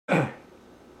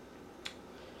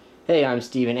Hey, I'm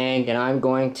Stephen Ang, and I'm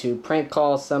going to prank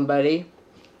call somebody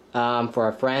for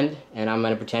a friend, and I'm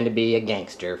going to pretend to be a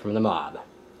gangster from the mob.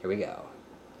 Here we go.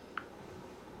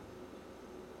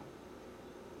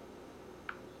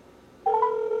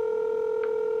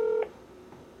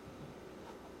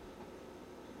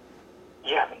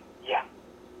 Yeah.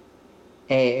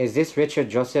 Hey, is this Richard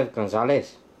Joseph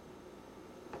Gonzalez?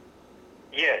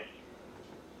 Yes.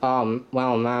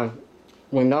 Well, man,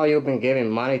 we know you've been giving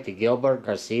money to Gilbert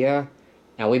Garcia,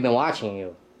 and we've been watching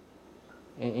you.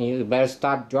 And you better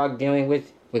stop drug dealing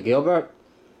with Gilbert,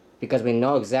 because we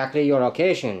know exactly your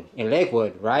location in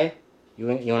Lakewood, right? You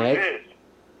in Who's Lake? this?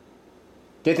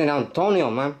 This is Antonio,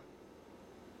 man.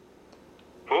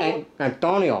 Who?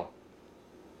 Antonio.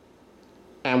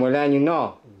 And we're letting you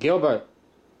know, Gilbert,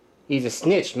 he's a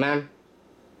snitch, man.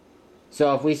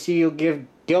 So if we see you give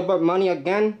Gilbert money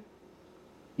again,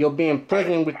 you'll be in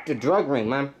prison with the drug ring,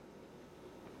 man.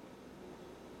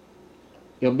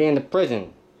 You'll be in the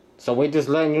prison. So we're just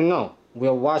letting you know.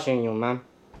 We're watching you, man.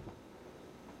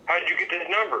 How'd you get this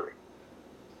number?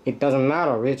 It doesn't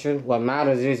matter, Richard. What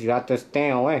matters is you have to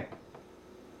stay away.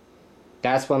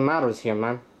 That's what matters here,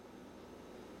 man.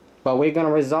 But we're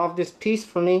gonna resolve this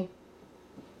peacefully.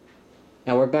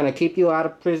 And we're gonna keep you out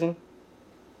of prison.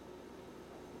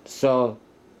 So,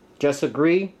 just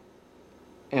agree,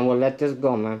 and we'll let this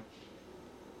go, man.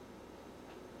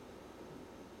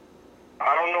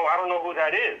 I don't know who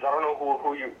that is. I don't know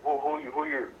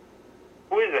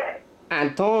who is that?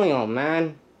 Antonio,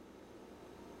 man.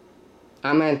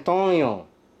 I'm Antonio.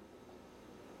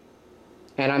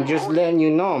 And I'm just letting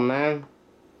you know, man.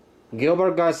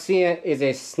 Gilbert Garcia is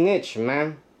a snitch,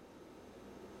 man.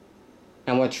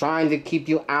 And we're trying to keep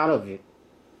you out of it.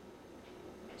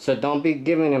 So don't be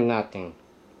giving him nothing.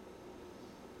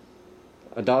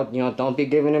 Don't be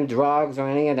giving him drugs or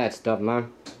any of that stuff,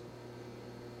 man.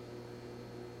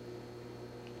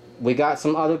 We got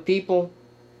some other people,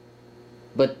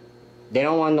 but they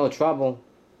don't want no trouble.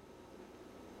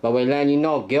 But we're letting you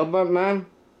know, Gilbert, man,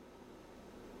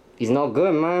 he's no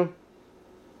good, man.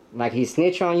 Like, he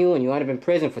snitched on you and you ended up in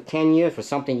prison for 10 years for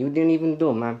something you didn't even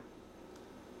do, man.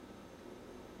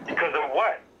 Because of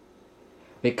what?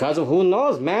 Because of who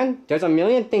knows, man. There's a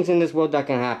million things in this world that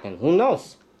can happen. Who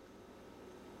knows?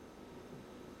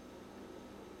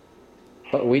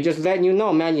 But we just letting you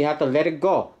know, man, you have to let it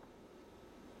go.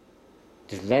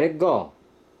 Just let it go.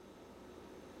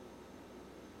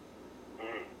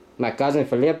 My cousin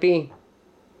Felipe,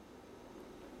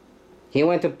 he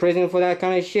went to prison for that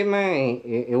kind of shit, man.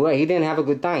 He didn't have a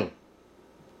good time.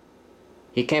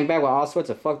 He came back with all sorts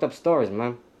of fucked up stories,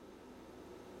 man.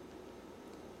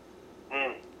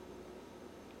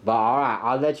 But alright,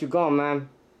 I'll let you go, man.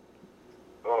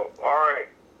 Oh, alright.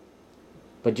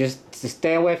 But just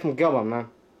stay away from Gilbert, man.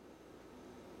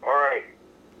 Alright.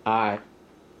 Alright.